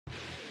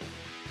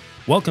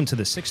Welcome to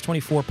the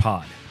 624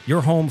 Pod,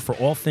 your home for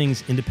all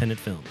things independent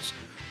films.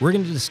 We're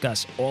going to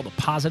discuss all the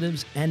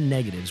positives and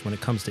negatives when it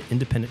comes to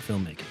independent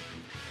filmmaking.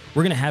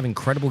 We're going to have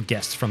incredible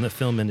guests from the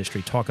film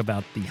industry talk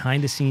about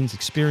behind-the-scenes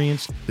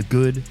experience, the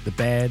good, the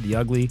bad, the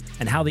ugly,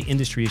 and how the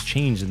industry has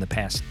changed in the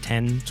past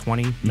 10,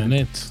 20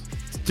 minutes.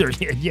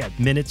 30,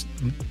 minutes,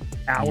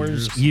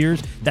 hours,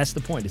 years. That's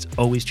the point. It's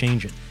always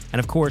changing.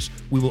 And of course,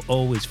 we will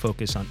always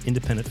focus on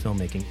independent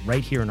filmmaking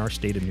right here in our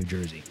state of New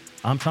Jersey.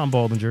 I'm Tom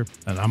Baldinger.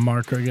 And I'm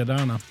Mark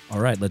Riccadonna. All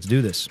right, let's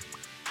do this.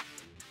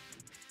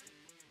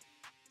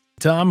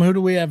 Tom, who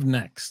do we have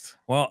next?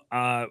 Well,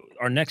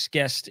 our next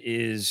guest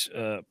is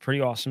a pretty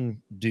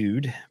awesome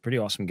dude, pretty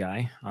awesome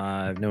guy.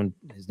 I've known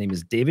his name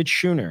is David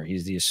Schoner.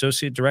 He's the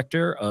Associate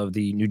Director of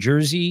the New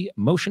Jersey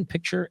Motion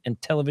Picture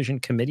and Television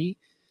Committee.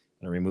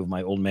 I'm going to remove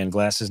my old man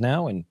glasses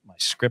now and my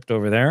script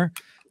over there.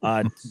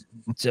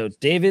 So,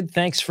 David,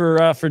 thanks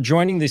for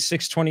joining the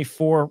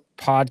 624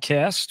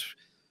 podcast.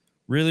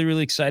 Really,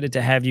 really excited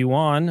to have you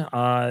on.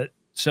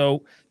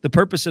 So the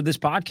purpose of this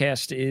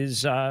podcast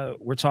is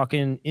we're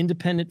talking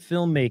independent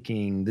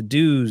filmmaking, the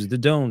do's, the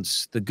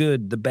don'ts, the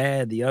good, the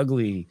bad, the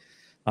ugly,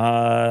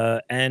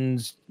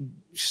 and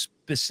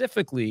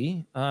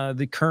specifically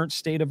the current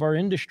state of our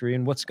industry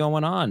and what's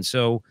going on.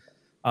 So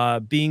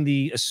being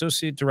the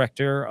Associate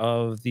Director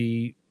of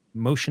the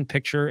Motion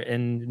Picture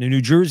and the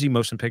New Jersey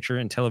Motion Picture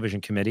and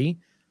Television Committee.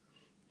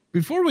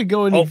 Before we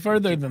go any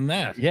further than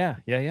that, yeah.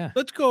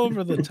 Let's go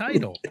over the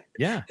title.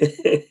 Yeah.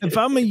 If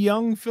I'm a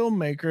young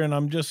filmmaker and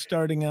I'm just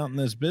starting out in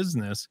this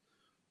business,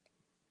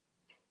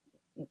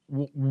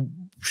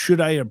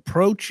 should I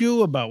approach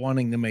you about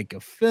wanting to make a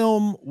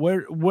film?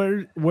 Where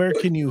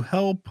can you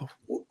help?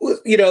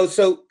 You know,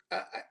 so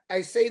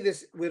I say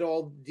this with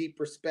all deep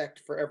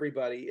respect for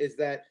everybody, is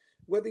that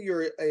whether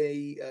you're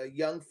a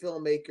young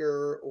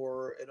filmmaker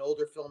or an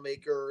older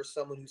filmmaker or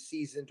someone who's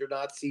seasoned or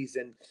not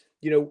seasoned,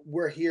 you know,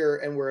 we're here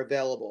and we're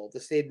available. The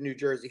state of New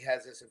Jersey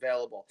has us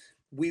available.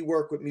 We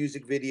work with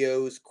music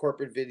videos,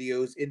 corporate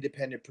videos,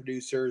 independent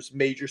producers,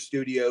 major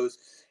studios.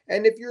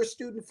 And if you're a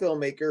student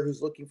filmmaker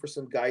who's looking for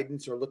some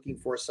guidance or looking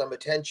for some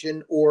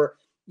attention, or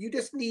you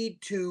just need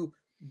to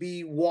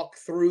be walked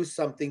through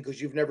something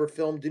because you've never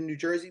filmed in New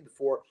Jersey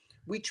before,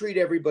 we treat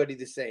everybody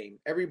the same.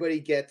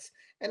 Everybody gets,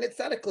 and it's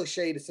not a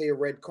cliche to say a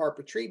red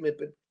carpet treatment,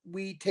 but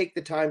we take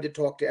the time to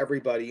talk to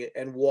everybody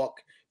and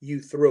walk you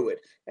through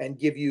it and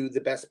give you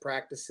the best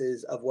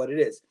practices of what it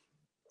is.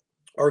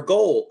 Our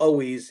goal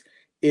always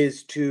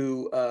is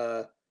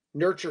to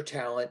nurture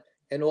talent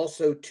and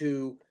also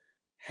to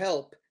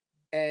help,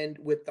 and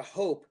with the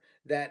hope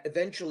that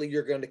eventually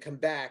you're going to come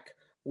back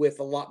with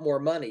a lot more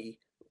money,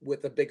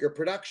 with a bigger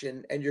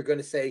production, and you're going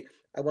to say,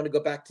 I want to go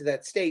back to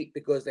that state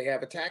because they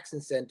have a tax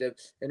incentive,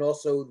 and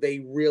also they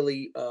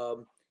really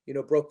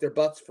broke their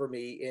butts for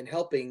me in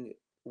helping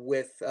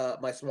with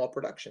my small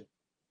production.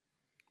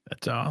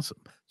 That's awesome.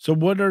 So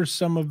what are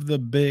some of the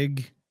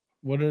big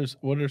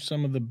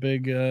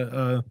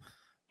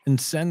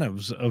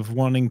incentives of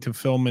wanting to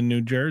film in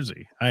New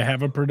Jersey? I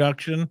have a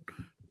production.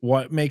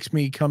 What makes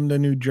me come to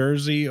New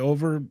Jersey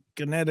over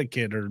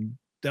Connecticut or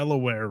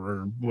Delaware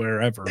or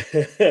wherever?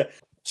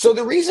 So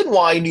the reason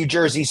why New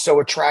Jersey is so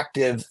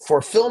attractive for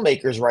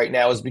filmmakers right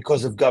now is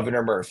because of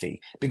Governor Murphy,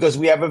 because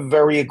we have a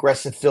very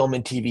aggressive film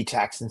and TV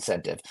tax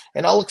incentive.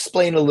 And I'll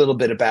explain a little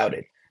bit about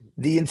it.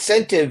 The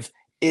incentive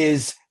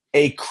is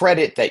a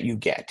credit that you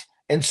get.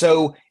 And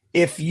so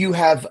if you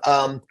have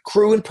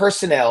crew and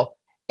personnel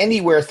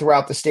anywhere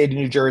throughout the state of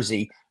New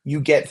Jersey,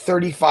 you get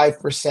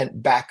 35%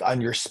 back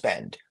on your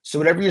spend. So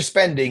whatever you're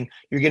spending,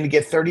 you're going to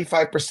get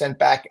 35%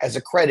 back as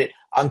a credit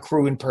on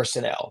crew and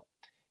personnel.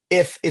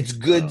 If it's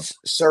goods,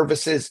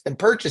 services, and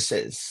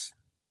purchases,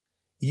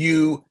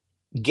 you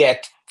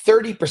get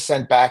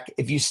 30% back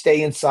if you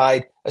stay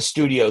inside a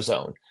studio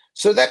zone.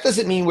 So that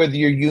doesn't mean whether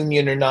you're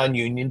union or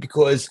non-union,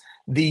 because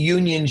the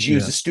unions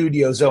use the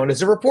studio zone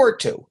as a report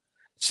to.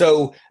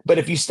 So, but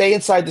if you stay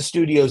inside the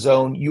studio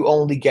zone, you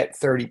only get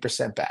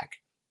 30% back.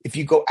 If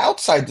you go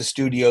outside the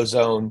studio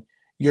zone,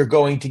 you're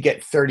going to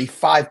get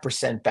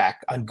 35%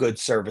 back on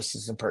goods,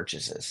 services, and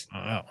purchases.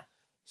 Wow.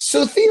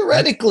 So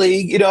theoretically,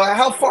 you know,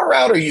 how far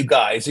out are you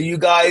guys? Are you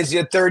guys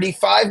at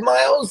 35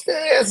 miles?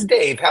 Ask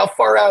Dave, how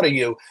far out are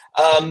you?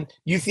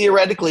 You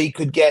theoretically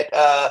could get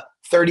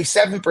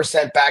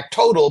 37% back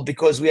total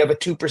because we have a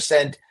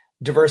 2%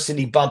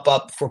 diversity bump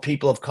up for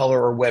people of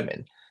color or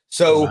women.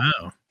 So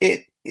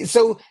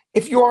so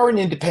if you are an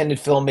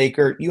independent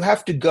filmmaker, you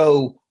have to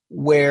go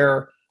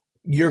where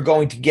you're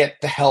going to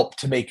get the help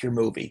to make your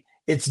movie.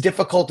 It's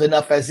difficult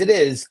enough as it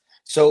is.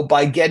 So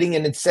by getting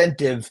an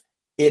incentive,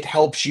 it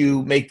helps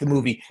you make the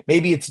movie.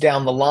 Maybe it's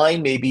down the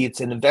line. Maybe it's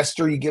an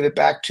investor you give it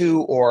back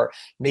to, or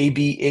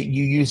maybe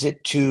you use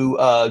it to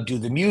do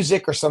the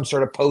music or some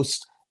sort of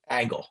post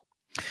angle.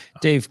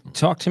 Dave,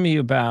 talk to me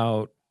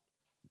about,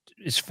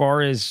 as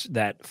far as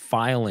that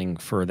filing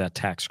for that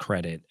tax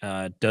credit,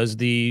 does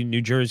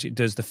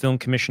the Film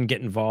Commission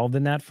get involved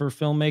in that for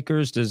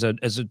filmmakers?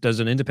 Does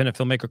an independent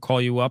filmmaker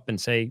call you up and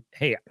say,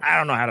 hey, I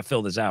don't know how to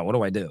fill this out. What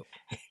do I do?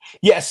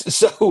 Yes.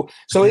 So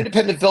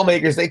independent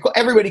filmmakers,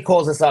 everybody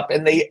calls us up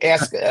and they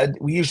ask,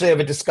 we usually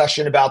have a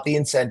discussion about the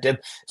incentive.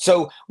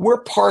 So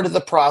we're part of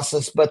the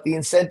process, but the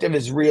incentive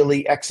is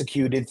really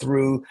executed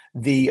through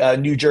the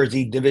New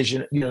Jersey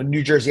division,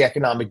 New Jersey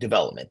Economic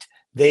Development.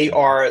 They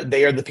are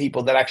the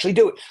people that actually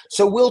do it.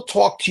 So we'll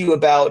talk to you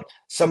about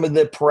some of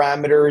the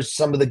parameters,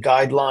 some of the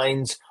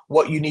guidelines,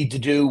 what you need to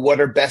do,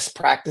 what are best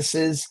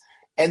practices.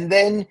 And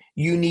then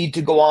you need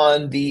to go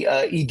on the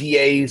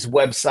EDA's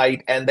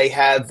website, and they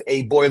have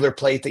a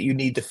boilerplate that you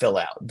need to fill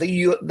out.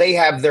 They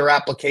have their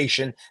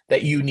application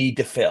that you need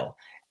to fill.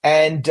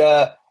 And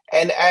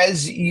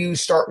as you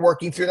start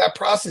working through that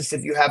process,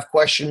 if you have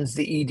questions,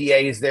 the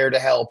EDA is there to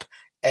help.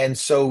 And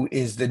so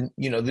is the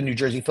New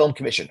Jersey Film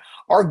Commission.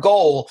 Our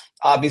goal,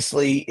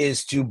 obviously,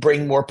 is to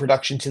bring more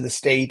production to the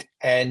state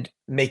and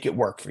make it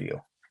work for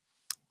you.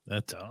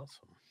 That's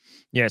awesome.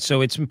 Yeah,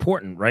 so it's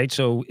important, right?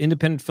 So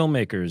independent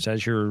filmmakers,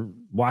 as you're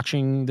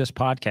watching this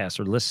podcast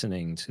or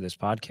listening to this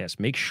podcast,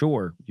 make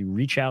sure you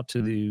reach out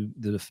to the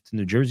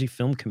New Jersey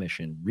Film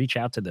Commission. Reach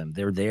out to them.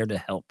 They're there to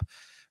help,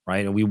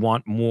 right? And we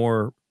want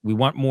more, we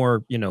want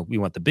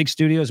the big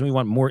studios, and we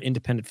want more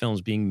independent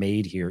films being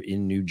made here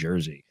in New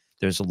Jersey.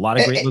 There's a lot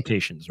of great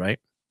locations, right?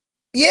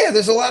 Yeah,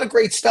 there's a lot of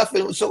great stuff.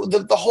 And so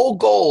the whole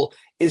goal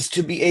is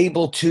to be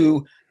able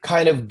to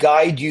kind of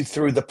guide you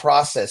through the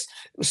process.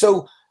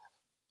 So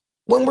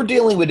when we're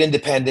dealing with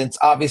independents,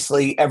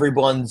 obviously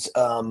everyone's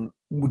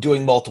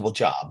doing multiple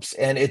jobs,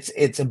 and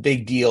it's a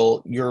big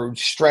deal. You're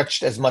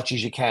stretched as much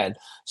as you can.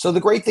 So the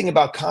great thing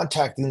about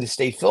contacting the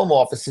state film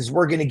office is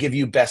we're going to give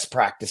you best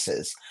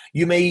practices.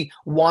 You may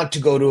want to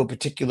go to a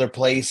particular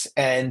place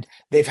and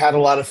they've had a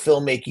lot of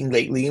filmmaking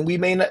lately, and we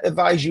may not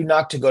advise you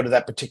not to go to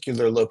that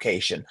particular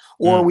location.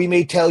 Or we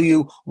may tell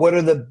you what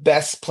are the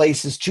best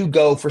places to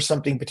go for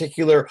something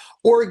particular,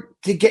 or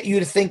to get you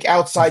to think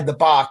outside the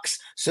box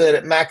so that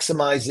it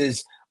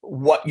maximizes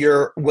what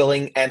you're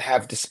willing and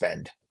have to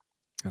spend.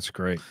 That's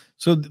great.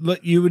 So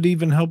you would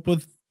even help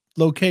with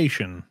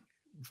location,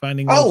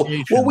 finding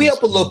locations. Well, we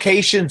help with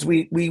locations.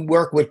 We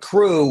work with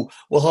crew.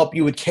 We'll help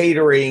you with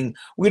catering.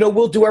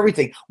 We'll do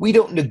everything. We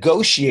don't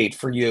negotiate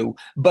for you.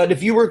 But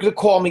if you were to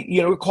call me,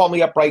 call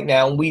me up right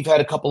now. And we have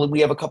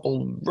a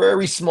couple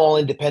very small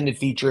independent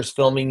features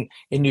filming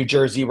in New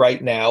Jersey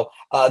right now.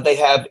 They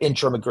have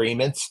interim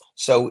agreements,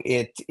 so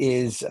it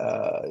is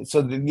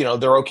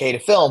they're okay to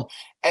film,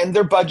 and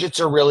their budgets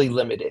are really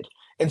limited.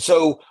 And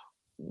so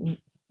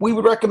we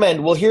would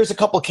recommend, well, here's a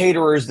couple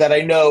caterers that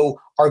I know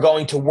are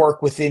going to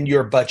work within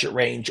your budget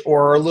range,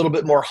 or are a little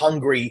bit more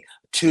hungry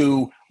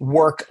to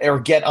work or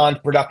get on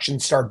production,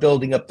 start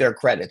building up their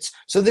credits.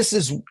 So these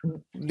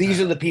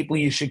are the people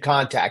you should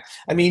contact.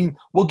 I mean,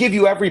 we'll give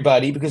you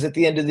everybody, because at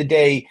the end of the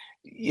day,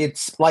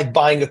 it's like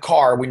buying a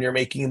car. When you're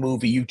making a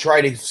movie, you try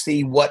to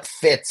see what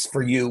fits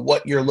for you,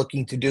 what you're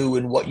looking to do,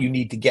 and what you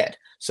need to get.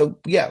 So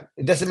yeah,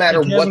 it doesn't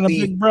matter what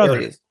the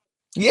area is.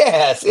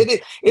 Yes,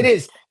 it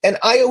is. And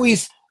I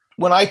always,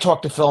 when I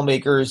talk to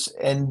filmmakers,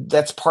 and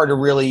that's part of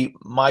really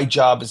my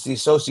job as the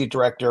associate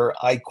director,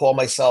 I call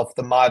myself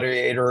the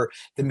moderator,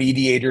 the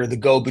mediator, the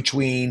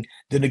go-between,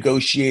 the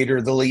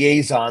negotiator, the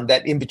liaison,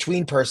 that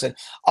in-between person.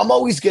 I'm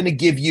always going to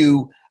give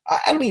you, I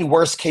don't mean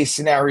worst case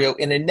scenario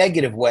in a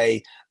negative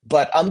way,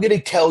 but I'm going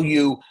to tell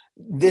you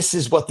this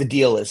is what the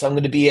deal is. I'm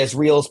going to be as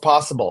real as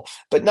possible,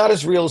 but not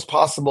as real as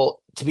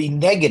possible to be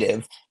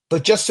negative,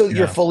 but just so that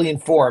you're fully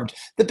informed.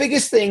 The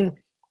biggest thing,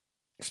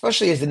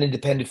 especially as an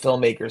independent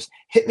filmmakers,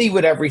 hit me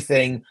with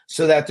everything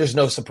so that there's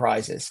no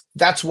surprises.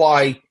 That's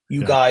why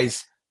you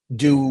guys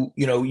do,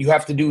 you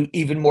have to do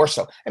even more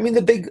so. I mean,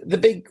 the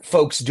big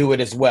folks do it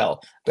as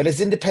well, but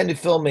as independent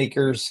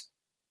filmmakers,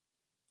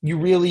 you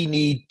really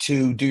need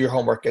to do your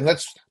homework. And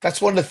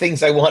that's one of the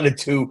things I wanted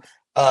to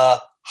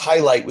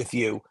highlight with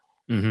you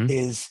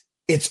is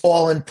it's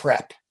all in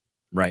prep.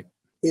 Right.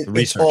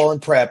 It's all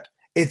in prep.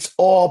 It's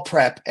all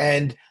prep.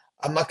 And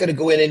I'm not going to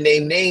go in and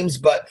name names,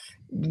 but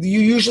you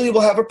usually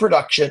will have a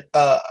production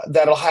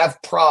that'll have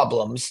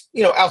problems,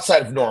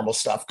 outside of normal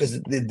stuff,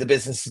 because the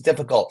business is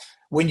difficult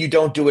when you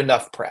don't do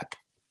enough prep.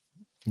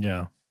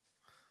 Yeah.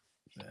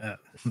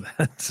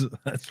 That's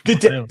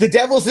the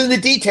devil's in the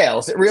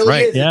details. It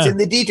really is. Yeah. It's in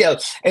the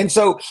details. And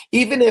so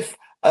even if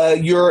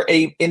you're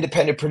a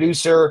independent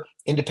producer,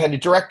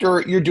 independent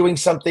director, you're doing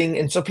something,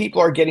 and so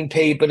people are getting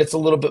paid, but it's a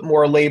little bit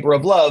more labor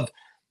of love.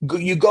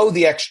 You go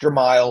the extra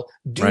mile,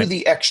 do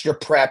the extra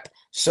prep,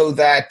 so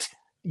that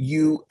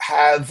you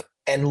have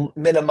and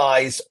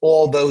minimize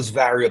all those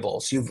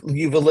variables.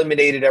 You've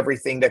eliminated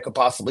everything that could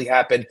possibly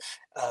happen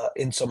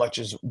in so much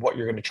as what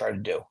you're going to try to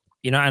do.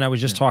 And I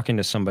was just talking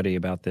to somebody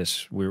about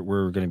this.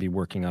 We're going to be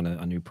working on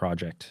a new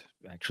project.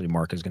 Actually,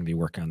 Mark is going to be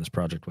working on this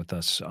project with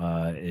us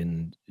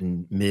in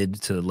mid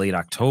to late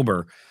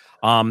October.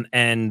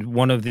 And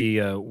one of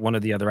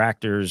the other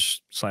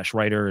actors /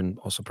 writer and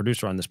also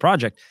producer on this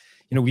project,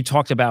 we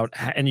talked about,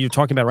 and you're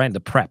talking about, Ryan,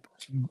 the prep.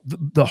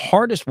 The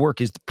hardest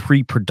work is the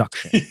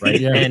pre-production, right?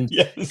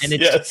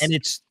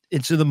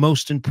 It's the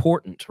most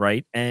important,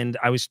 right? And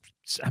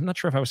I'm not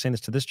sure if I was saying this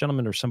to this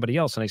gentleman or somebody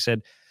else, and I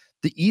said,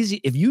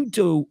 if you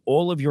do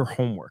all of your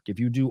homework, if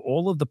you do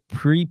all of the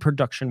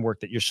pre-production work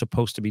that you're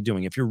supposed to be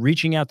doing, if you're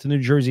reaching out to the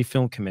New Jersey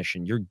Film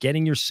Commission, you're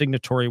getting your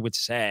signatory with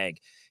SAG,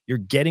 you're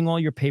getting all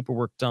your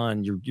paperwork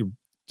done, you're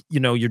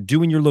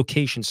doing your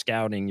location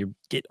scouting, you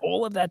get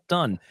all of that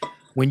done.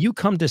 When you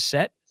come to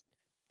set,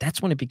 that's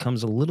when it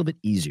becomes a little bit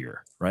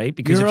easier, right?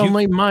 Because you're if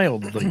only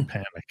mildly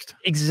panicked.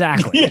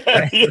 Exactly. Yeah,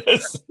 right?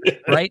 yes.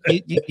 Right?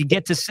 You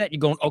get to set, you're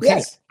going, okay,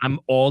 Yes.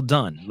 I'm all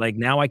done. Like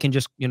now I can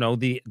just,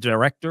 the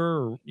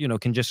director,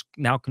 can just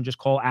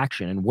call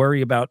action and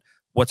worry about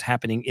what's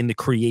happening in the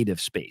creative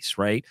space,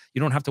 right?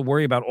 You don't have to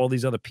worry about all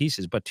these other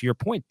pieces. But to your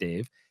point,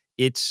 Dave,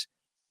 it's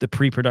the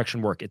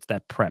pre-production work. It's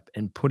that prep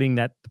and putting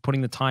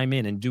the time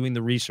in and doing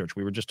the research.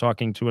 We were just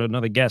talking to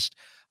another guest.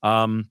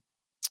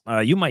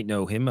 You might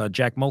know him,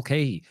 Jack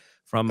Mulcahy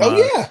from. Oh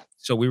yeah.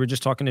 So we were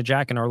just talking to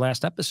Jack in our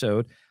last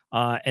episode,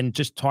 and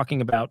just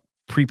talking about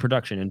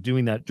pre-production and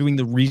doing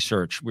the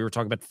research. We were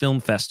talking about film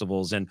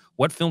festivals and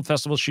what film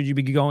festivals should you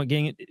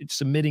be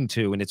submitting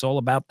to, and it's all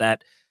about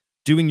that.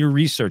 Doing your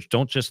research.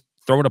 Don't just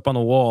throw it up on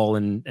the wall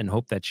and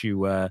hope that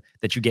you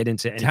get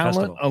into any Talent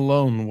festival.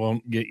 alone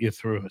won't get you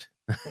through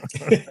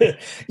it.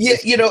 Yeah,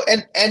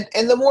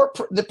 and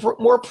the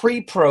more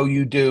pre-pro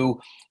you do,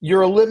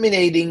 you're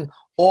eliminating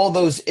all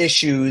those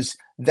issues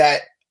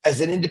that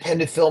as an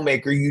independent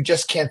filmmaker, you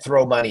just can't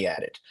throw money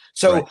at it.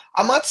 So Right.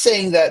 I'm not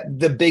saying that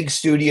the big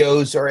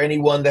studios or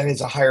anyone that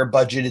has a higher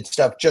budgeted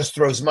stuff just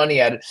throws money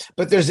at it,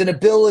 but there's an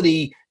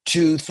ability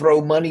to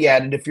throw money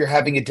at it if you're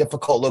having a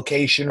difficult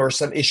location or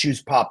some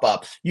issues pop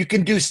up. You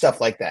can do stuff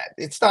like that.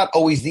 It's not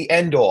always the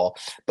end all,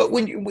 but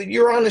when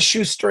you're on a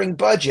shoestring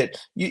budget,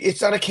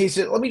 it's not a case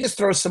of let me just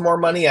throw some more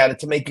money at it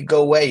to make it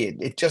go away.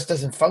 It just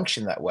doesn't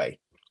function that way.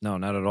 No,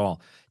 not at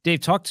all.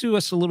 Dave, talk to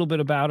us a little bit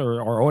about,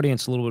 or our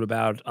audience a little bit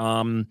about,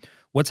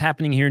 what's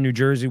happening here in New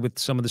Jersey with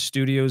some of the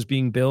studios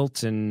being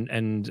built and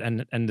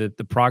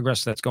the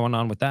progress that's going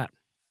on with that.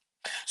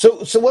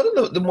 So one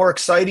of the more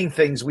exciting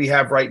things we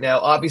have right now,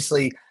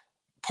 obviously,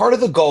 part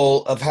of the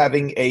goal of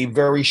having a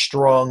very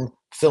strong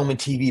film and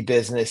TV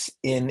business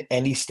in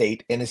any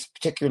state, and it's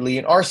particularly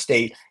in our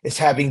state, is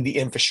having the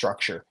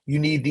infrastructure. You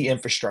need the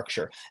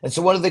infrastructure. And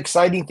so one of the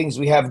exciting things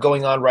we have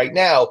going on right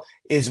now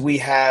is we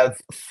have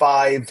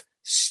 5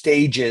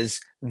 stages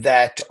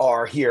that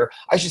are here.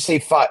 I should say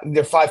 5.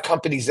 There are 5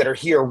 companies that are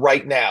here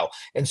right now.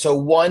 And so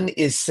one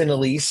is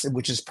Cinelise,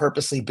 which is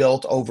purposely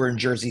built over in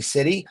Jersey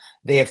City.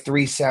 They have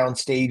 3 sound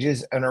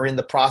stages and are in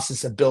the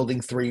process of building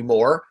 3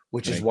 more,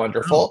 which is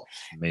wonderful.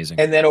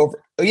 Amazing. And then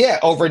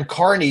over in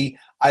Kearney,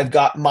 I've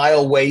got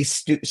Mile Way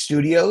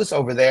Studios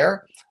over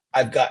there.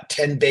 I've got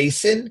 10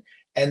 Basin,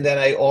 and then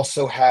I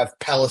also have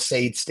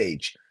Palisade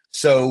Stage.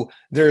 So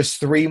there's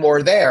 3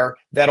 more there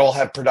that all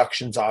have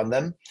productions on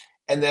them.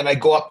 And then I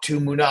go up to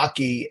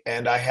Moonachie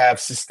and I have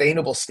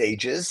Sustainable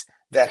Stages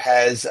that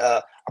has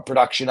a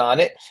production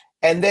on it.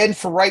 And then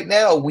for right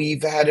now,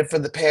 we've had it for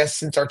the past,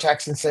 since our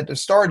tax incentive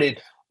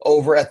started,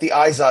 over at the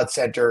Izod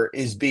Center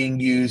is being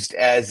used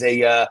as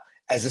a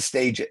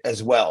stage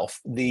as well.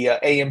 The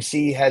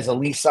AMC has a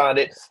lease on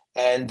it,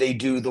 and they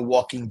do The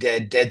Walking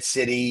Dead, Dead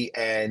City,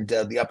 and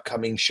the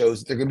upcoming shows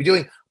that they're going to be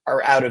doing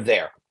are out of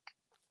there.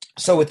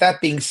 So with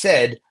that being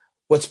said,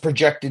 what's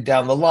projected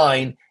down the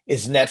line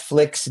is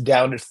Netflix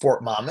down at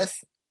Fort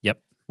Monmouth. Yep.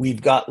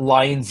 We've got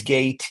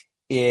Lionsgate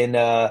in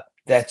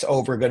that's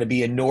over going to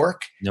be in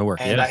Newark.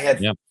 And I have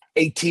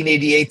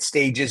 1888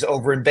 stages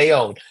over in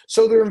Bayonne.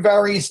 So they're in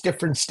various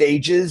different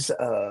stages.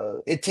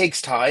 It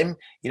takes time.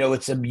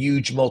 It's a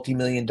huge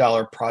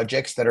multi-million-dollar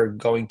projects that are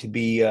going to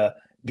be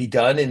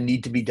done and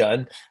need to be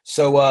done.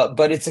 So,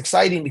 but it's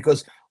exciting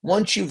because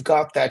once you've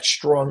got that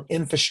strong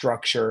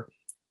infrastructure,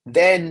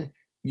 then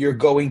you're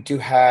going to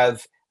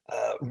have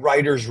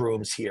writers'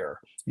 rooms here.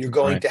 You're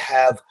going to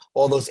have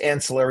all those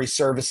ancillary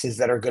services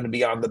that are going to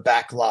be on the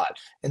back lot.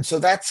 And so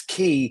that's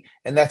key,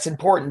 and that's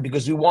important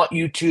because we want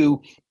you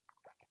to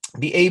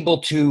be able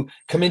to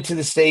come into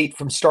the state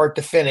from start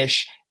to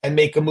finish and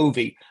make a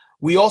movie.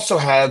 We also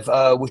have,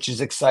 which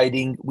is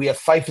exciting, we have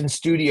Fifen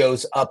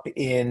Studios up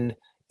in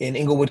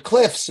Inglewood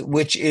Cliffs,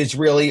 which is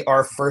really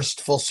our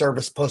first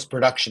full-service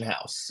post-production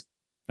house.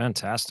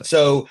 Fantastic.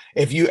 So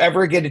if you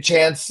ever get a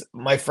chance,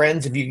 my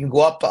friends, if you can go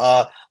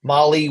up,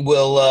 Molly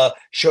will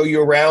show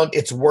you around.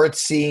 It's worth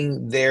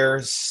seeing their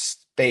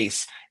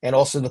space and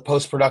also the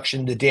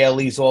post-production, the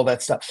dailies, all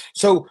that stuff.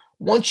 So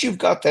once you've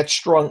got that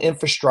strong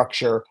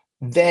infrastructure,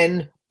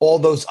 then all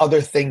those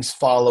other things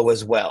follow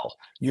as well.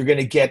 You're going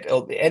to get,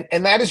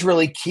 and that is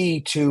really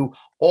key to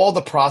all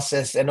the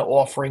process and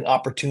offering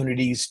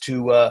opportunities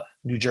to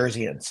New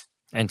Jerseyans.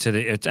 And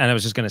I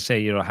was just going to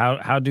say,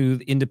 how do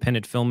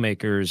independent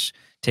filmmakers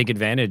take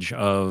advantage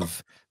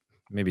of?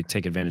 Maybe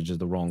take advantage is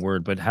the wrong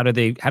word, but how do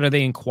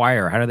they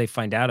inquire? How do they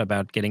find out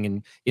about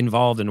getting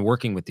involved and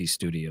working with these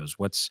studios?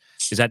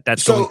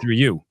 That's going through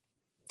you?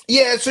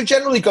 Yeah, so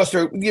generally it goes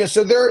through.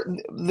 So they're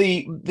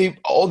the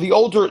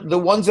older, the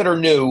ones that are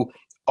new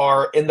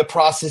are in the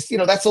process.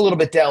 That's a little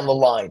bit down the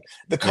line.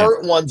 The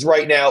current ones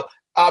right now,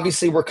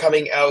 obviously, we're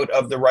coming out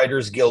of the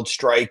Writers Guild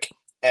strike.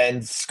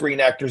 and Screen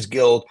Actors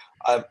Guild,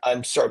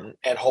 I'm certain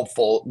and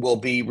hopeful will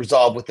be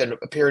resolved within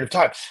a period of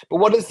time. But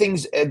one of the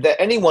things that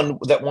anyone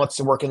that wants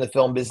to work in the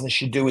film business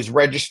should do is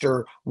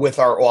register with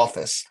our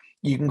office.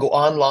 You can go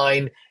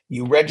online,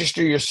 you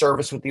register your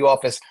service with the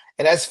office,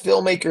 and as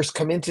filmmakers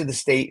come into the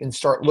state and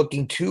start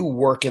looking to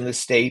work in the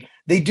state,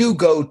 they do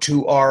go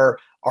to our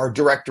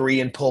directory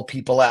and pull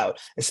people out,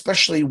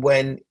 especially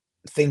when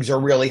things are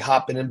really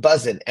hopping and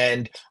buzzing.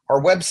 And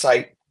our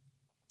website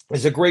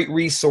is a great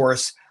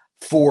resource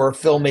for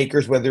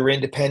filmmakers, whether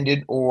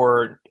independent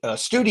or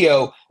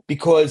studio,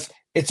 because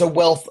it's a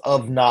wealth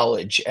of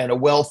knowledge and a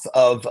wealth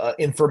of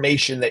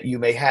information that you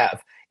may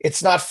have.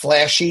 It's not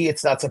flashy.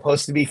 It's not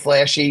supposed to be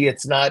flashy.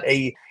 It's not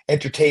a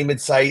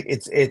entertainment site.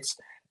 It's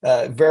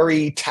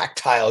very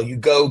tactile. You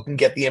go and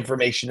get the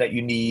information that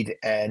you need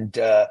and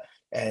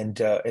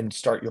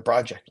start your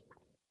project.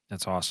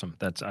 That's awesome.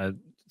 That's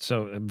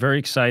so I'm very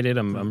excited.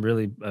 I'm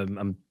really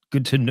I'm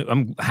good to know.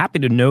 I'm happy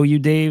to know you,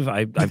 Dave.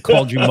 I've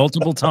called you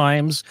multiple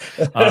times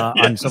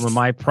on some of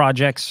my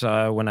projects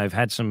when I've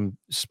had some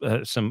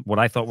what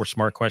I thought were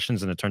smart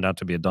questions, and it turned out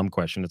to be a dumb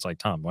question. It's like,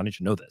 Tom, why didn't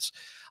you know this?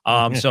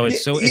 So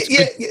it's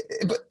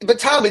but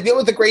Tom, you know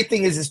what the great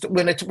thing is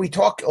when we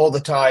talk all the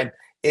time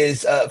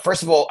is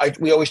first of all,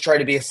 we always try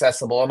to be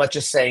accessible. I'm not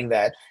just saying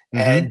that.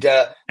 And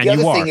the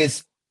other thing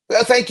is,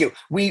 well, thank you.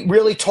 We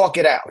really talk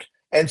it out.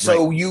 And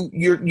so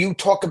you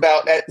talk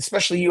about,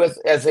 especially you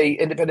as a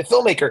independent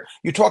filmmaker,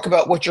 you talk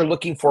about what you're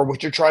looking for,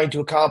 what you're trying to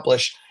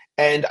accomplish.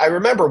 And I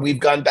remember we've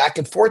gone back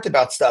and forth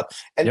about stuff,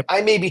 and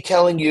I may be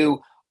telling you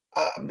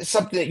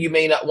something that you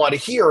may not want to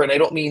hear. And I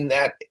don't mean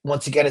that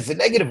once again as a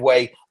negative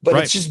way, but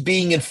it's just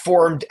being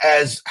informed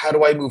as how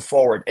do I move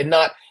forward, and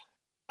not,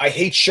 I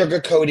hate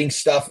sugarcoating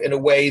stuff in a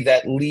way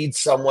that leads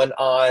someone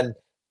on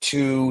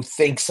to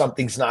think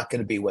something's not going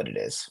to be what it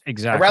is.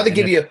 Exactly. I'd rather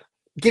give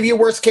you a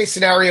worst case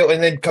scenario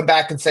and then come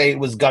back and say it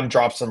was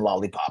gumdrops and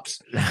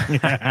lollipops.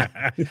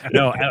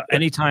 No,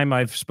 anytime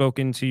I've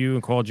spoken to you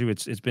and called you,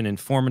 it's been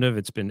informative.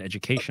 It's been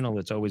educational.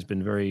 It's always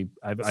been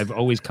I've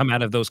always come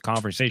out of those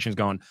conversations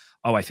going,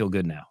 oh, I feel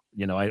good now.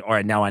 You know, all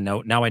right, now I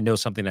know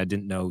something I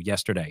didn't know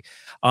yesterday.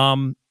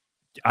 I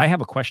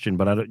have a question,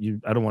 but I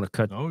don't want to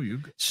cut. Oh,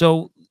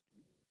 So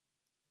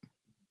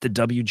the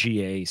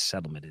WGA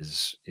settlement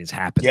is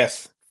happening.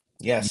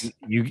 Yes.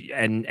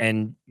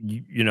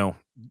 You know,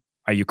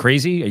 are you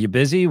crazy? Are you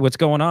busy? What's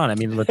going on? I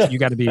mean, you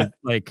got to be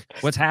like,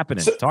 what's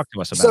happening? Talk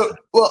to us about that.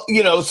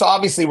 Well, so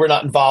obviously we're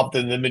not involved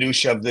in the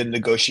minutia of the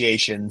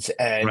negotiations.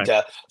 And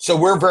so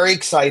we're very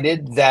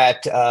excited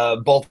that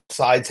both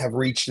sides have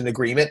reached an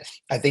agreement.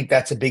 I think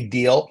that's a big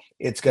deal.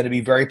 It's going to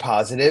be very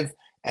positive,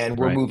 and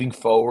we're moving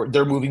forward.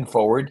 They're moving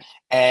forward.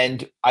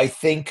 And I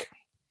think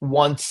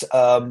once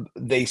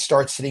they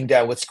start sitting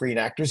down with Screen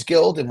Actors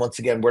Guild, and once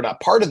again, we're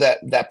not part of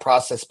that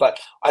process, but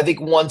I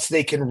think once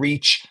they can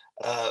reach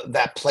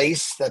that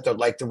place that they're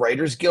like the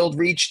Writers Guild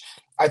reached,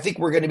 I think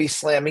we're going to be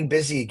slamming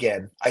busy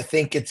again. I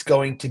think it's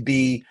going to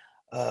be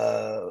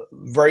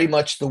very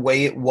much the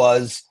way it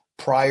was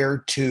prior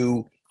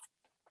to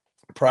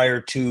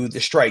the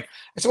strike. I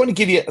just want to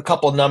give you a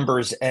couple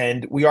numbers,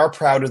 and we are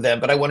proud of them,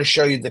 but I want to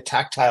show you the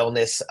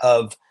tactileness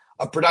of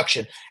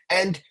production.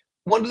 And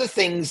one of the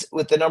things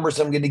with the numbers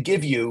I'm going to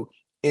give you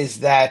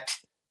is that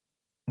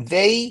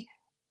they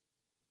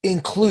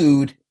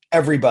include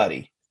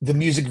everybody. The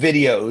music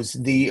videos,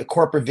 the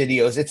corporate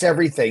videos, it's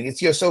everything.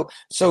 It's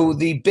so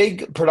the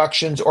big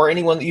productions or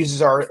anyone that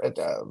uses our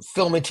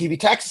film and TV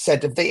tax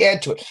incentive, they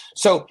add to it.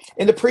 So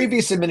in the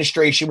previous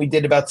administration, we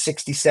did about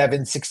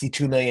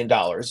 $62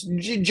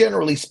 million.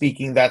 Generally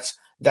speaking,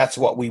 that's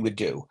what we would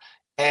do.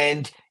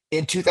 And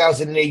in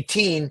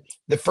 2018,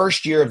 the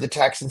first year of the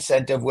tax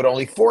incentive with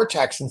only 4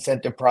 tax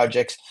incentive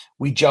projects,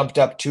 we jumped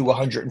up to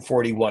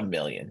 141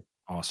 million.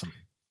 Awesome.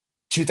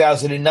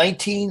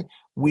 2019,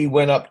 we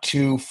went up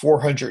to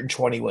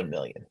 421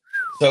 million.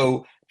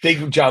 So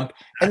big jump.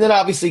 And then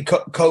obviously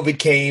COVID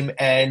came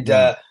and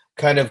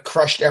kind of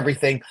crushed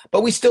everything,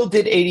 but we still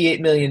did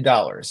 $88 million.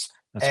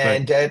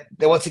 And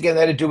once again,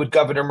 that had to do with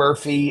Governor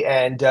Murphy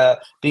and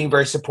being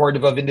very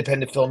supportive of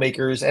independent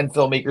filmmakers and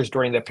filmmakers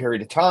during that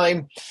period of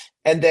time.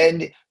 And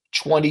then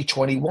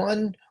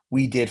 2021,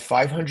 we did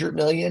 500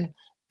 million.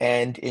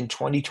 And in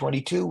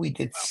 2022, we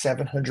did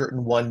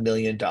 $701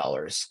 million.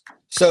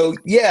 So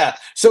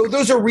so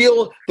those are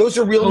real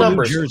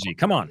numbers. New Jersey,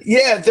 come on.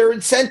 Yeah, they're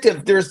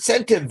incentive,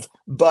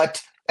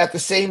 but at the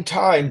same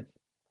time,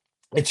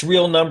 it's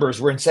real numbers.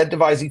 We're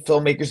incentivizing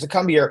filmmakers to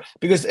come here,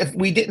 because if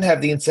we didn't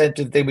have the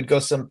incentive, they would go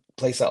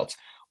someplace else.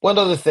 One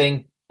other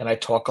thing, and I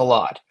talk a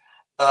lot.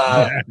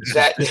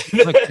 This is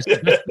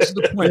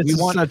the point. We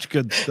want such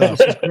good stuff.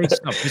 This is great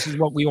stuff. This is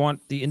what we want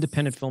the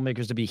independent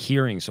filmmakers to be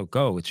hearing. So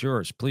go, it's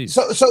yours, please.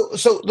 So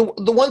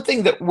the one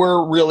thing that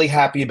we're really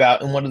happy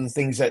about, and one of the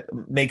things that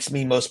makes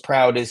me most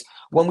proud, is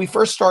when we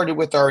first started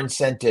with our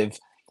incentive,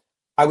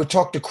 I would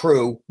talk to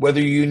crew, whether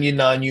union,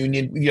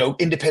 non-union,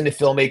 independent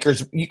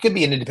filmmakers. You could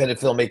be an independent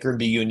filmmaker and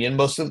be union.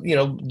 Most of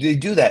they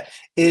do that.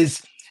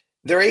 Is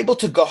they're able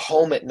to go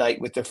home at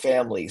night with their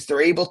families.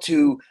 They're able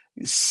to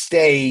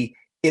stay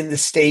in the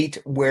state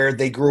where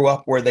they grew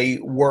up, where they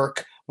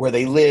work, where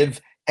they live,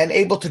 and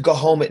able to go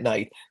home at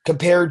night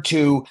compared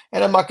to,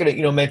 and I'm not going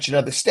to, mention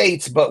other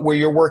states, but where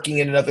you're working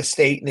in another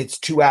state and it's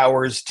 2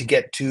 hours to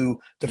get to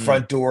the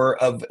front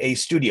door of a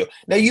studio.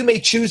 Now you may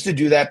choose to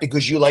do that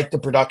because you like the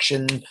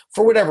production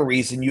for whatever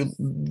reason.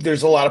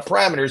 There's a lot of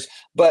parameters,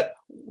 but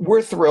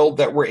we're thrilled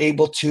that we're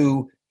able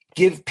to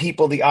give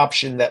people the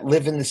option that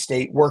live in the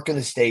state, work in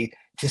the state,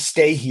 to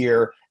stay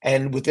here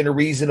and within a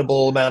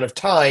reasonable amount of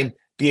time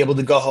be able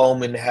to go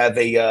home and have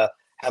a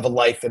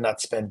life and not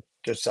spend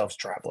themselves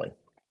traveling.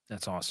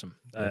 That's awesome.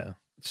 Yeah.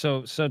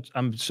 So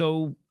I'm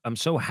so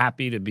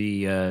happy to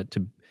be a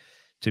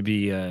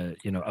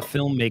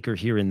filmmaker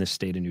here in this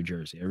state of New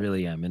Jersey. I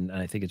really am, and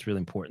I think it's really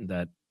important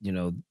that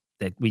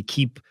that we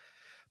keep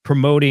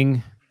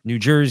promoting New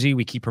Jersey.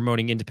 We keep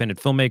promoting independent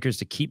filmmakers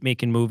to keep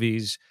making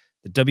movies.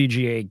 The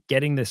WGA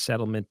getting this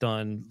settlement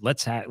done.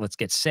 Let's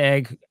get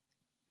SAG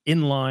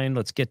in line.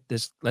 Let's get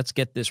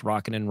this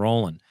rocking and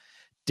rolling.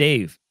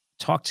 Dave,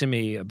 talk to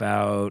me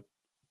about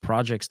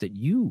projects that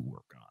you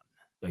work on.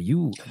 That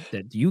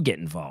you get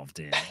involved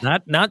in,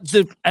 not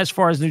as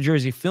far as New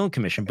Jersey Film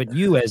Commission, but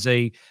you as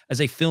a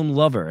film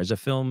lover, as a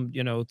film,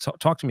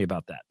 talk to me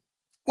about that.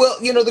 Well,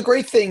 the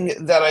great thing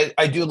that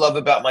I do love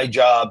about my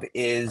job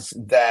is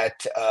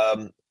that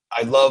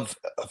I love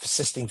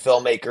assisting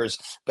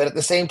filmmakers, but at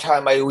the same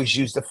time, I always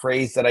use the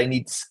phrase that I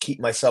need to keep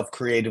myself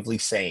creatively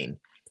sane.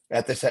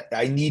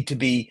 I need to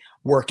be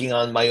working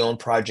on my own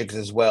projects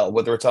as well,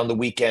 whether it's on the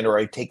weekend or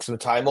I take some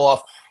time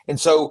off. And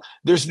so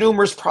there's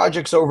numerous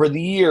projects over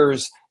the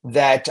years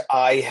that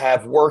I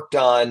have worked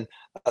on,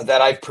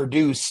 that I've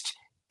produced,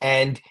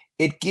 and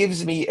it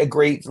gives me a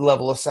great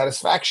level of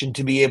satisfaction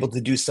to be able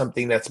to do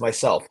something that's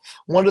myself.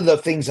 One of the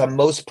things I'm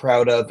most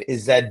proud of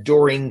is that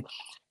during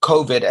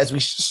COVID, as we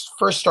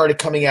first started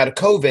coming out of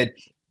COVID,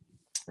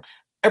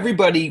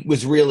 everybody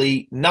was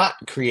really not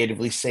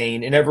creatively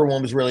sane, and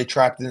everyone was really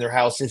trapped in their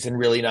houses and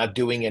really not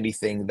doing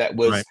anything. That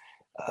was Right.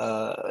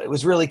 It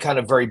was really kind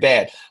of very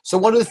bad. So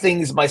one of the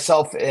things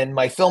myself and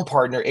my film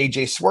partner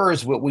AJ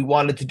Swerves, what we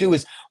wanted to do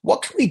is,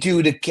 what can we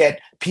do to get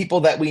people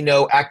that we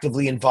know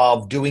actively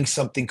involved doing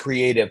something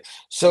creative?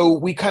 So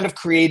we kind of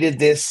created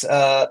this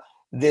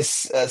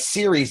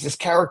series, this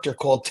character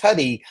called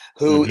Tuddy,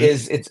 who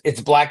is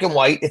it's black and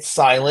white, it's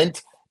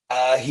silent.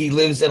 He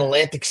lives in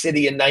Atlantic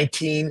City in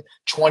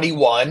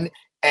 1921,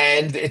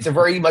 and it's a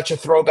very much a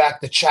throwback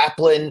to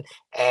Chaplin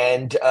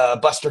and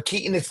Buster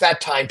Keaton. It's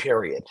that time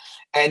period.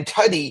 And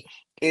Tuddy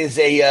is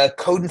a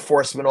code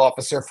enforcement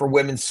officer for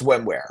women's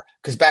swimwear,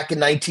 because back in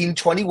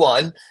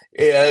 1921,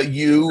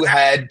 you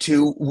had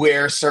to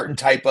wear certain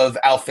type of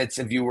outfits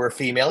if you were a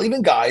female,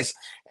 even guys,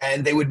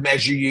 and they would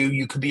measure you.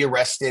 You could be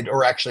arrested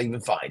or actually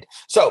even fined.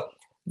 So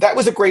that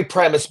was a great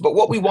premise, but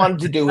what we wanted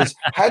to do is,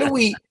 how do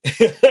we?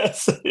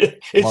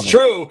 It's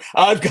true.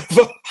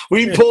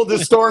 We pulled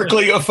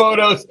historically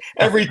photos,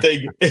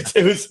 everything.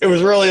 It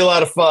was really a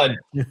lot of fun.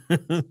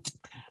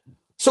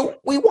 So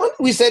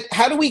we said,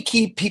 how do we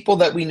keep people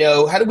that we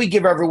know? How do we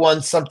give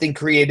everyone something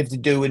creative to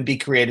do and be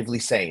creatively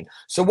sane?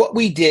 So what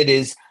we did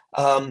is,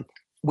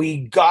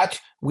 we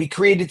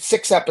created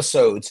 6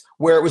 episodes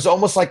where it was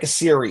almost like a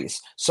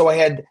series. So I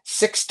had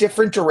 6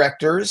 different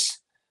directors,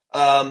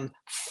 3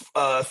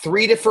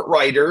 different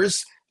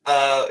writers.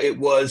 It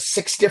was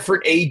 6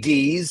 different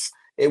ADs.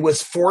 It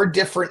was 4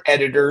 different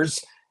editors.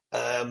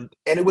 And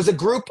it was a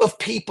group of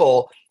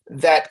people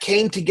that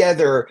came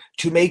together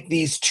to make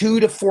these 2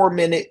 to 4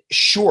 minute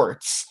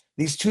shorts,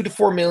 these 2 to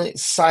 4 minute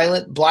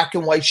silent black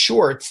and white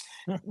shorts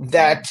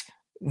that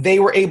they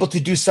were able to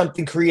do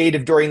something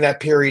creative during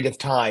that period of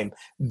time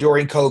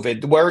during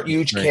COVID. They weren't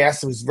huge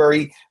casts. It was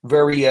very,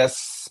 very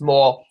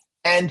small.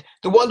 And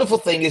the wonderful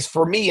thing is,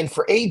 for me and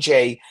for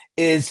AJ,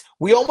 is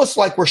we almost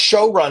like we're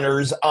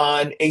showrunners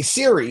on a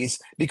series,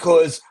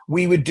 because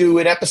we would do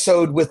an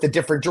episode with a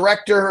different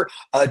director,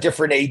 a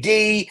different AD,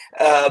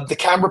 the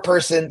camera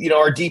person,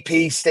 our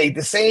DP stayed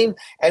the same,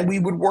 and we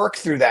would work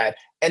through that.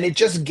 And it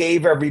just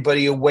gave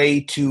everybody a way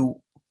to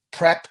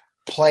prep,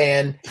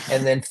 plan,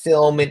 and then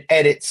film and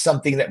edit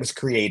something that was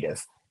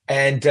creative.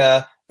 And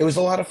it was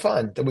a lot of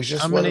fun. There was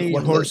just how many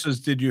horses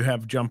did you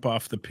have jump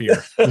off the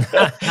pier?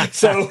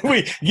 So it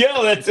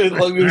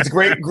was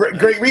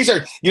great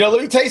research. Let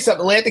me tell you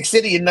something. Atlantic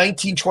City in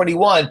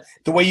 1921,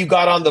 the way you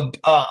got on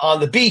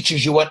the beach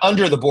is you went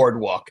under the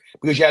boardwalk,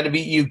 because you had to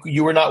be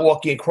you were not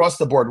walking across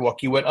the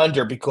boardwalk. You went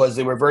under, because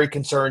they were very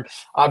concerned,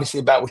 obviously,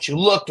 about what you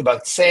looked,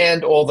 about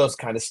sand, all those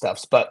kind of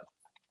stuffs. But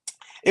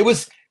it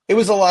was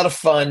a lot of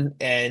fun,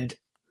 and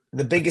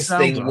the biggest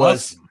thing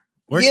was.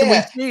 Where can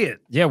we see it?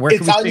 Yeah, where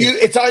can we see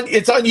it?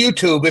 It's on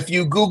YouTube. If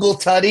you Google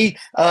Tuddy,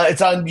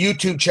 it's on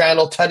YouTube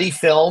channel, Tuddy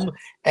Film,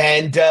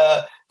 and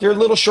they're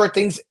little short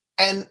things.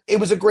 And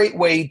it was a great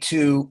way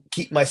to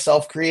keep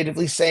myself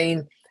creatively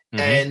sane.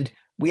 And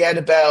we had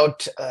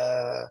about,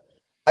 I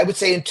would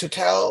say in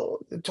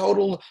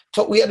total,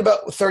 we had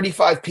about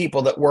 35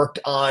 people that worked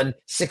on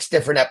 6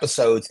 different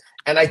episodes,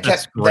 and I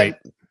kept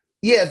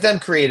them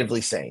creatively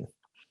sane.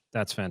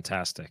 That's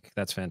fantastic.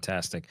 That's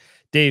fantastic.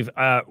 Dave,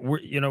 we're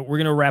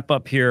going to wrap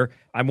up here.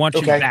 I want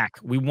you Okay. back.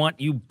 We want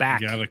you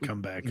back. You gotta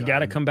come back. You got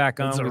to come back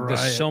It's a on.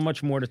 There's riot. so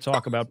much more to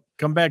talk about.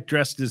 Come back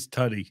dressed as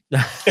Tuddy.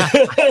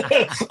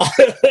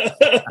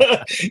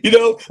 You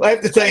know, I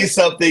have to tell you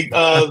something.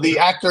 The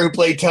actor who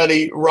played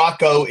Tony,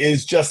 Rocco,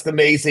 is just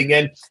amazing,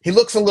 and he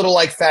looks a little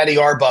like Fatty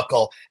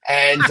Arbuckle.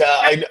 And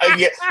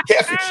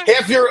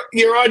half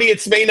your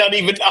audience may not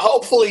even.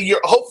 Hopefully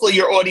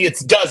your audience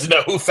does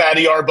know who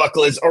Fatty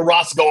Arbuckle is, or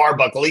Roscoe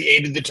Arbuckle. He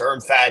hated the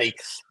term fatty,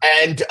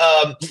 and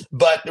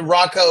but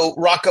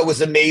Rocco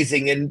was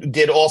amazing and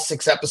did all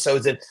 6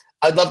 episodes. And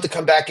I'd love to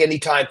come back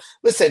anytime.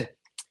 Listen,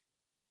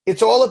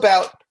 it's all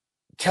about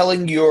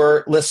telling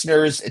your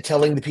listeners,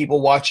 telling the people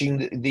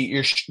watching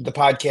the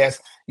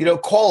podcast,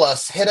 call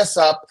us, hit us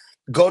up,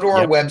 go to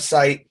our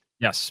website.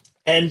 Yes.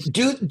 And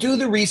do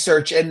the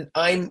research. And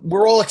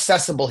we're all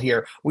accessible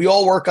here. We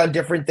all work on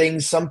different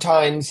things.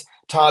 Sometimes,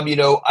 Tom,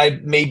 I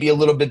may be a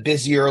little bit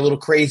busier, a little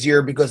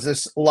crazier because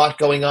there's a lot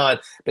going on.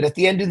 But at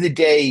the end of the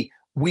day,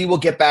 we will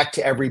get back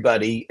to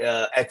everybody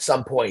at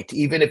some point,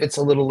 even if it's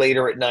a little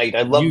later at night.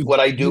 I love what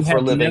I do for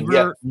a living.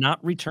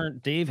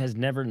 Dave has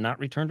never not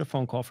returned a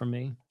phone call from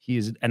me.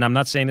 And I'm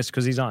not saying this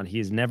because he's on. He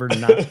has never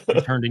not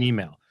returned an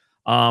email.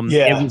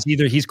 It was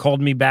either he's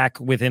called me back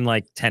within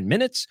like 10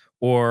 minutes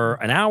or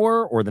an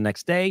hour or the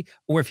next day,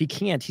 or if he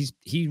can't, he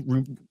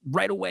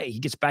right away he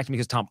gets back to me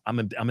because Tom, I'm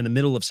in the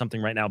middle of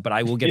something right now, but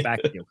I will get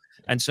back to you.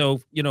 And so,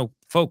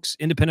 folks,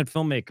 independent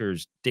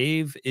filmmakers,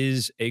 Dave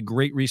is a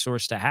great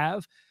resource to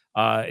have.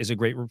 Is a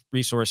great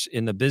resource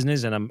in the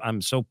business, and I'm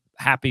so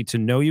happy to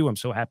know you. I'm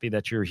so happy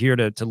that you're here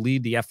to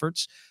lead the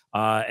efforts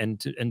and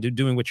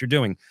doing what you're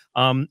doing.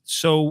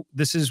 So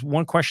this is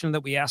one question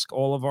that we ask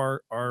all of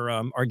our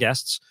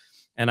guests,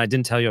 and I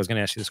didn't tell you I was going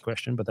to ask you this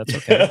question, but that's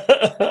okay.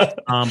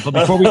 But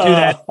before we do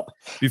that,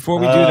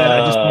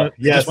 I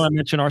just want to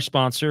mention our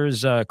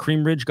sponsors,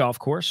 Cream Ridge Golf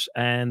Course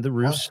and the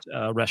Roost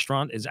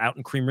Restaurant is out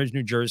in Cream Ridge,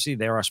 New Jersey.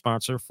 They're our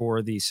sponsor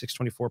for the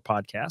 624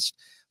 podcast.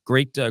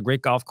 Great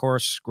great golf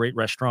course, great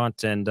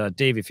restaurant. And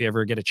Dave, if you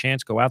ever get a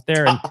chance, go out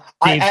there. And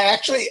Dave, I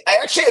actually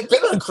have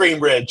been on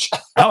Cream Ridge.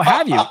 Oh,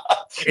 have you?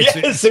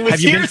 Yes, it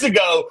was years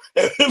ago.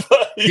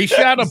 He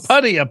shot a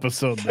putty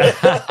episode there.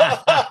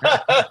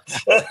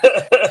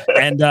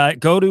 And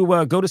go to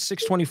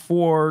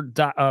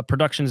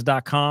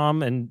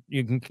 624productions.com and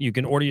you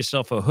can order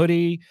yourself a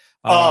hoodie.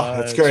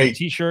 That's great. Some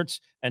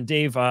t-shirts. And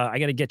Dave, I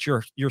got to get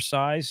your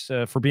size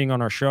for being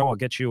on our show. I'll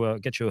get you a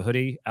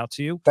hoodie out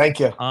to you. Thank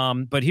you.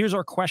 But here's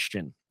our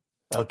question.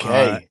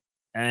 Okay.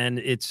 And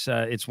it's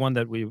one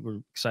that we were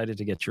excited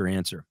to get your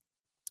answer.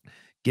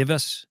 Give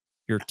us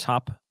your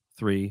top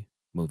 3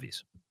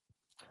 movies.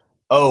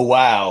 Oh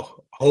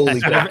wow! Holy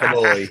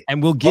guacamole!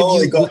 And we'll give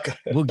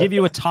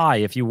you a tie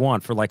if you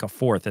want for like a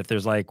 4th. If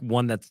there's like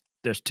one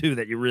there's 2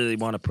 that you really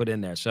want to put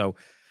in there. So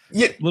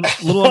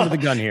little under the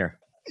gun here.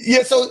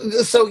 Yeah. So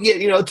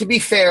to be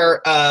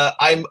fair,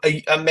 I'm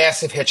a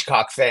massive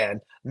Hitchcock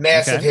fan.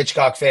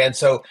 Hitchcock fan.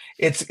 So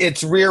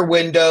it's Rear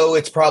Window.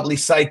 It's probably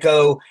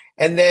Psycho,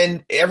 and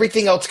then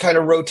everything else kind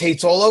of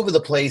rotates all over the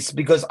place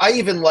because I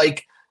even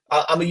like.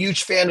 I'm a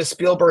huge fan of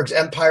Spielberg's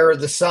Empire of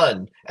the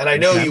Sun, and I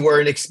know you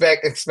weren't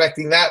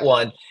expecting that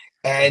one.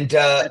 And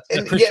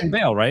Christian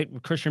Bale, right?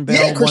 Christian Bale.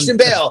 Yeah, Christian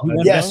Bale.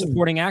 Yes,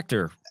 supporting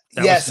actor.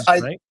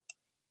 I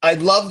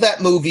love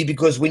that movie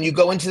because when you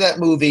go into that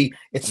movie,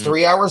 it's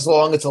 3 hours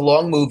long. It's a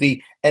long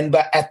movie,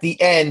 but at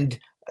the end,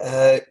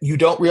 you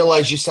don't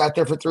realize you sat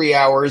there for 3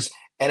 hours.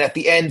 And at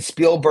the end,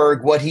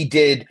 Spielberg, what he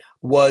did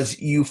was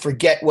you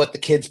forget what the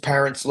kids'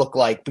 parents look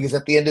like because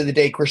at the end of the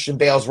day, Christian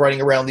Bale's running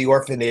around the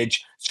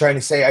orphanage trying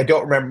to say, I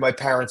don't remember my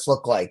parents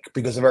look like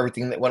because of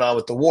everything that went on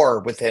with the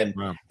war with him.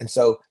 Wow. And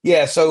so,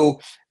 that's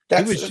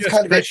was just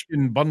kind of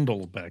Christian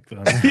Bundle back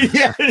then.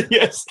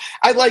 Yes.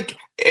 I like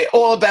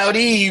All About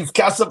Eve,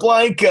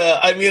 Casablanca.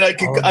 I mean, I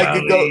could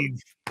go.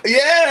 Eve.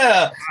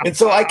 Yeah. And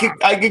so I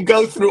could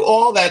go through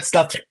all that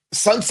stuff.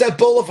 Sunset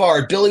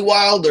Boulevard, Billy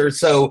Wilder.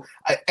 So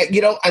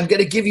I'm going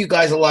to give you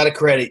guys a lot of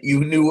credit.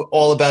 You knew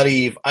All About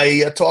Eve.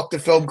 I talk to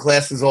film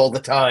classes all the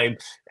time,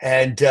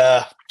 and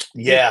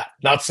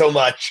not so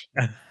much.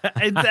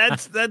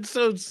 That's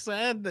so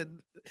sad that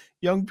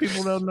young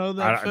people don't know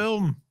that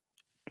film.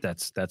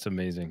 That's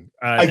amazing.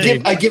 I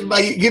give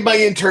my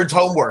interns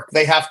homework.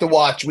 They have to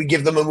watch. We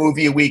give them a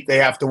movie a week. They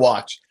have to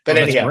watch. But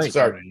anyhow, great.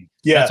 Sorry.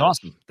 Yeah,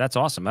 that's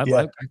awesome. I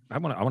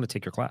want to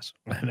take your class.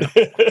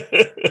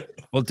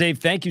 Well, Dave,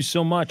 thank you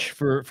so much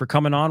for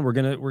coming on. We're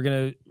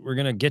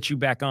gonna get you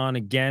back on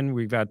again.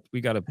 We got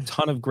a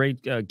ton of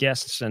great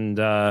guests, and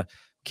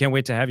can't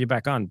wait to have you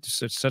back on.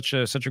 Such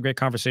a great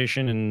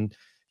conversation, and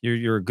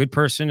you're a good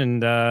person.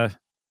 And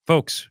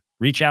folks,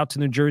 reach out to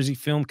New Jersey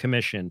Film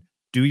Commission.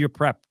 Do your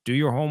prep. Do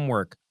your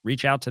homework.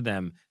 Reach out to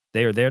them.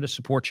 They are there to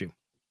support you.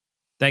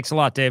 Thanks a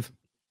lot, Dave.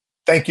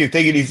 Thank you.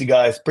 Take it easy,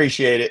 guys.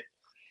 Appreciate it.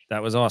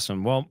 That was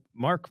awesome. Well,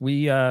 Mark,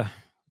 we got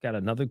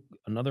another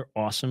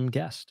awesome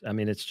guest. I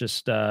mean, it's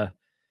just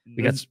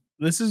we got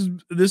This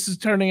is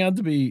turning out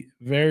to be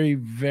very,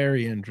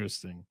 very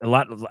interesting.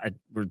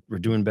 We're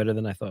doing better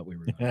than I thought we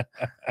were doing.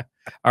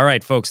 All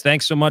right, folks.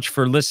 Thanks so much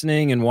for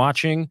listening and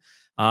watching.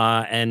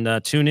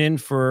 And tune in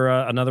for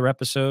another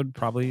episode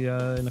probably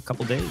in a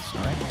couple days.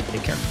 All right.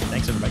 Take care.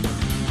 Thanks,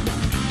 everybody.